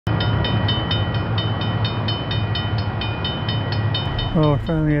Oh, we're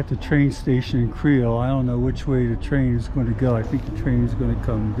finally at the train station in Creel. I don't know which way the train is going to go. I think the train is going to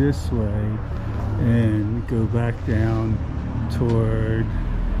come this way and go back down toward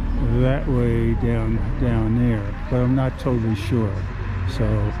that way down there. But I'm not totally sure.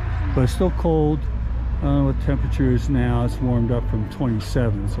 So, but it's still cold. I don't know what temperature is now. It's warmed up from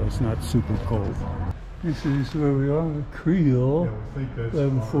 27, so it's not super cold. This is where we are at Creel,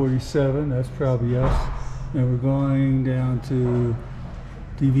 1147. That's probably us. And we're going down to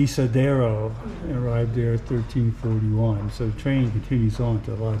Divisadero, and arrived there at 1341. So the train continues on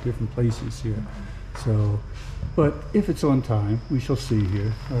to a lot of different places here. So, but if it's on time, we shall see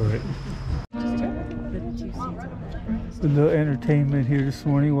here. All right. A little entertainment here this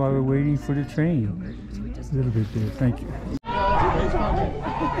morning while we're waiting for the train. A little bit there. Thank you.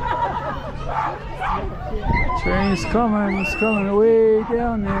 Train's coming. It's coming way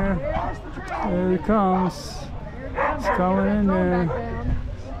down there. There it comes. It's coming in there.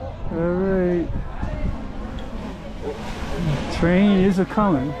 All right. Train is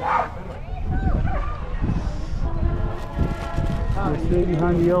a-coming. Stay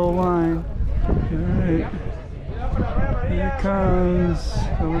behind the yellow line. All right. Here it comes.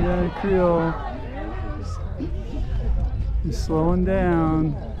 Coming down to Creel. It's slowing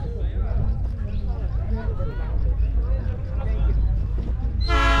down.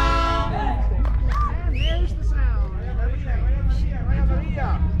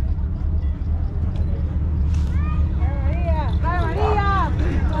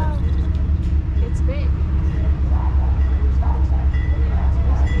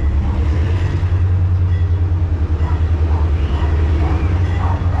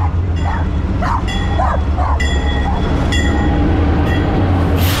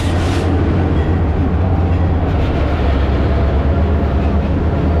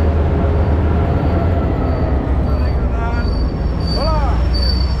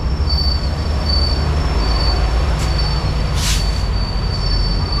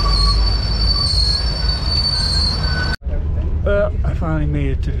 Well, I finally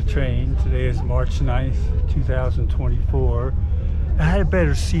made it to the train. Today is March 9th, 2024. I had a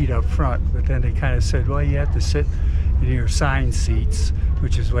better seat up front, but then they kind of said, well, you have to sit in your assigned seats,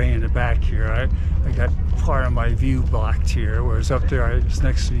 which is way in the back here. I got part of my view blocked here, whereas up there I was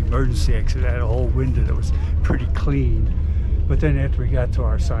next to the emergency exit. I had a whole window that was pretty clean. But then after we got to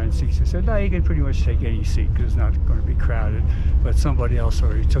our assigned seats, they said, no, you can pretty much take any seat because it's not going to be crowded. But somebody else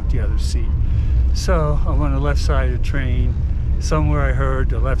already took the other seat. So I'm on the left side of the train. Somewhere I heard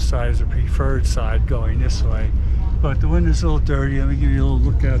the left side is the preferred side going this way. But the window's a little dirty. Let me give you a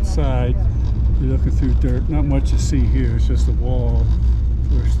little look outside. You're looking through dirt. Not much to see here. It's just a wall.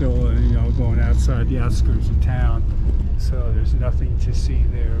 We're still, you know, going outside the outskirts of town. So there's nothing to see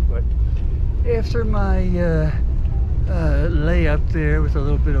there. But after my lay up there with a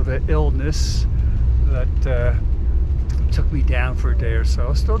little bit of an illness that took me down for a day or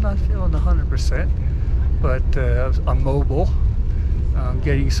so, still not feeling 100%. But I'm mobile. I'm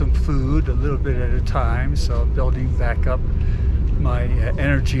getting some food a little bit at a time, so I'm building back up my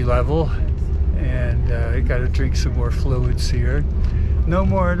energy level, and I got to drink some more fluids here. No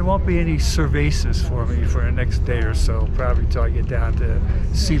more, there won't be any cervezas for me for the next day or so, probably until I get down to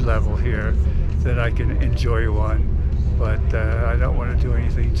sea level here, that I can enjoy one. But I don't want to do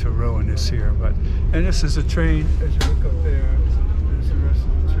anything to ruin this here. But, and this is a train, as you look up there, there's the rest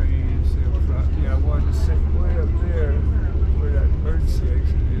of the train. See up front. Yeah, I wanted to sit way up there where that emergency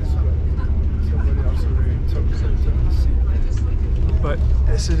exit is, but somebody else already took the seat. But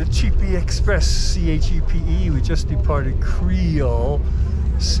this is a Chepe Express, C-H-E-P-E. We just departed Creel,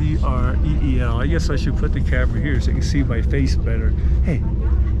 C-R-E-E-L. I guess I should put the camera here so you can see my face better. Hey,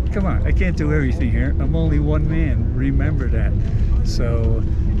 come on, I can't do everything here. I'm only one man, remember that. So,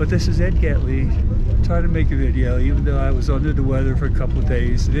 but this is Ed Getley, trying to make a video, even though I was under the weather for a couple of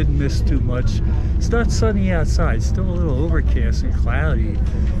days. I didn't miss too much. It's not sunny outside, it's still a little overcast and cloudy.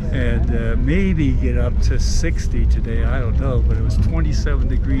 And maybe get up to 60 today, I don't know, but it was 27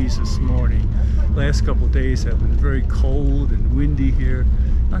 degrees this morning. Last couple of days have been very cold and windy here.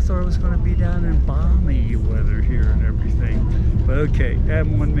 I thought it was going to be down in balmy weather here and everything. But okay,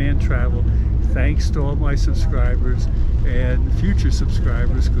 I'm one-man travel. Thanks to all my subscribers and future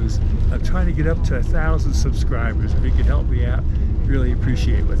subscribers, because I'm trying to get up to 1,000 subscribers. If you could help me out, really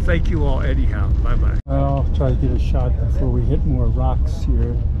appreciate it. But thank you all anyhow. Bye-bye. I'll try to get a shot before we hit more rocks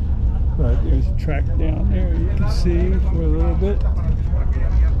here. But there's a track down there you can see for a little bit.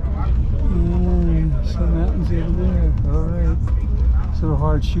 And some mountains over there. All right. It's a little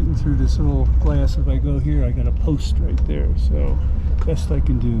hard shooting through this little glass. If I go here, I got a post right there. So best I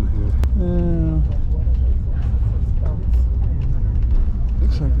can do here.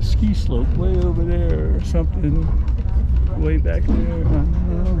 Looks like a ski slope way over there or something. Way back there, I don't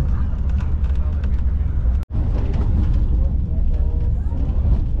know.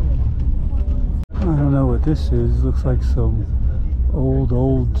 I don't know what this is. Looks like some old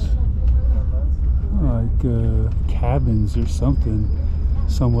like cabins or something.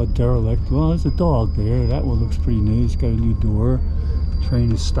 Somewhat derelict. Well, there's a dog there. That one looks pretty new. It's got a new door.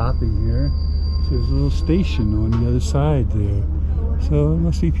 Train is stopping here. So there's a little station on the other side there. So there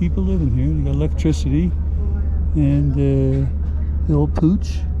must be people living here. They got electricity. And the old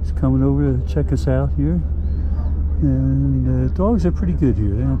pooch is coming over to check us out here. And the dogs are pretty good here.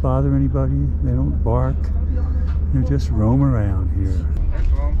 They don't bother anybody. They don't bark. They just roam around here.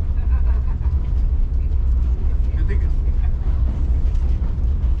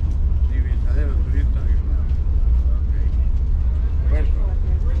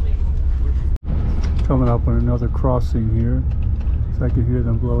 Coming up on another crossing here. So I can hear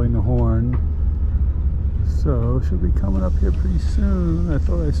them blowing the horn. So she'll be coming up here pretty soon. I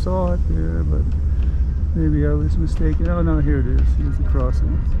thought I saw it there, but maybe I was mistaken. Oh no, here it is. Here's the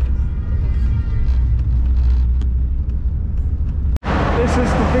crossing. This is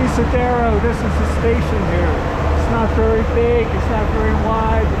Divisadero. This is the station here. It's not very big. It's not very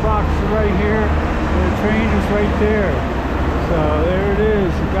wide. The rocks are right here. And the train is right there. So there it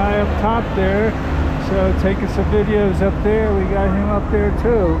is. The guy up top there. So taking some videos up there. We got him up there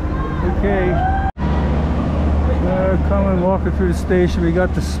too. Okay. Coming walking through the station. We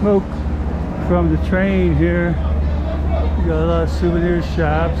got the smoke from the train here. We got a lot of souvenir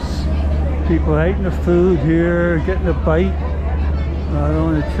shops. People eating the food here, getting a bite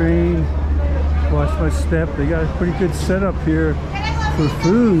on the train. Watch my step. They got a pretty good setup here for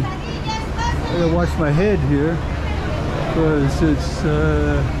food. I gotta watch my head here because it's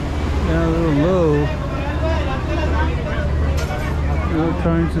down a little low. All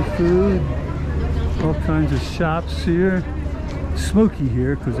kinds of food. All kinds of shops here. Smoky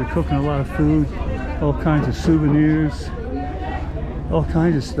here because they're cooking a lot of food. All kinds of souvenirs. All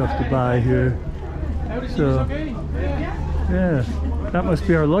kinds of stuff to buy here. So, yeah, that must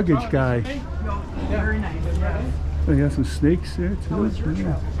be our luggage guy. We got some snakes there too.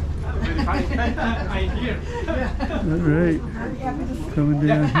 Yeah. All right, coming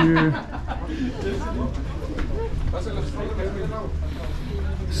down here.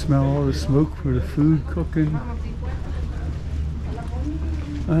 Smell all the smoke for the food cooking.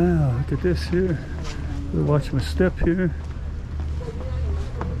 Wow, look at this here. We'll watch my step here.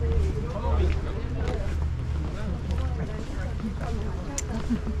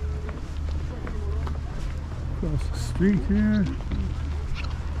 Across the street here.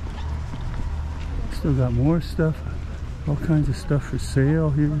 Still got more stuff. All kinds of stuff for sale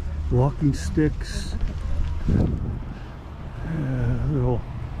here. Walking sticks. Little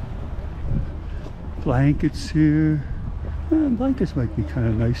blankets here. Blankets might be kind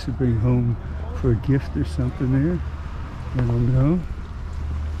of nice to bring home for a gift or something there. I don't know.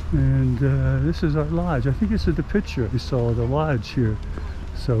 And this is our lodge. I think this is the picture I saw, the lodge here.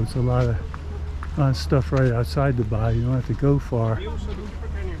 So it's a lot of stuff right outside to buy. You don't have to go far.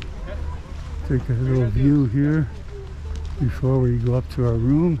 Take a little view here before we go up to our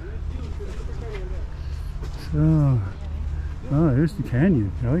room. So, oh, there's the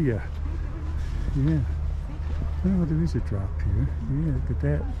canyon. Oh yeah. Yeah. Oh, there is a drop here. Yeah, look at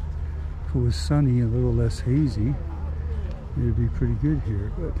that. If it was sunny and a little less hazy, it'd be pretty good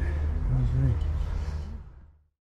here, but all right.